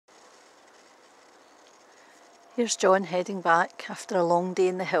Here's John heading back after a long day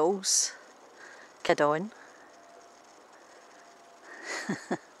in the hills. Kid on.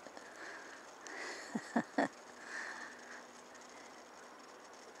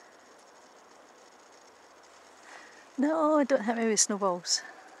 No, don't hit me with snowballs.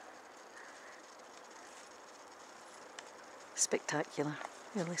 Spectacular,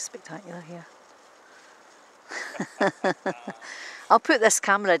 really spectacular here. I'll put this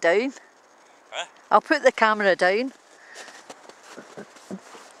camera down. Huh? I'll put the camera down.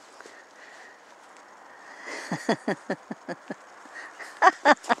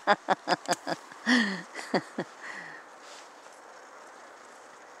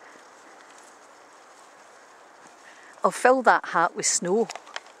 I'll fill that hat with snow.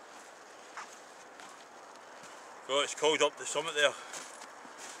 Oh, it's cold up the summit there.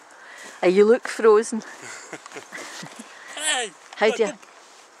 You look frozen. Hey, How do you...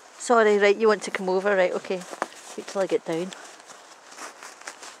 Sorry, right, you want to come over, right, okay. Wait till I get down.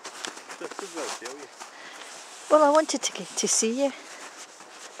 Well, I wanted to see you.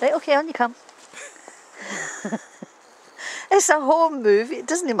 Right, okay, on you come. It's a home movie, it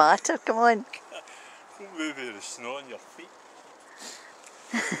doesn't matter, come on. Home movie with the snow on your feet.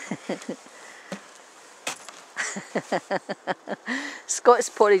 Scott's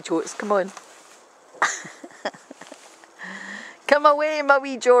porridge oats, come on. Come away, my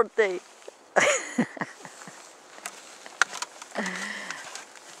wee Geordie.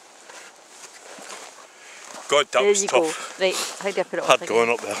 God, that there was you tough. Go. Right, how do I put it Hard up going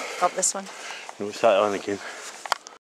again? up there. Up this one? No, it's that on again.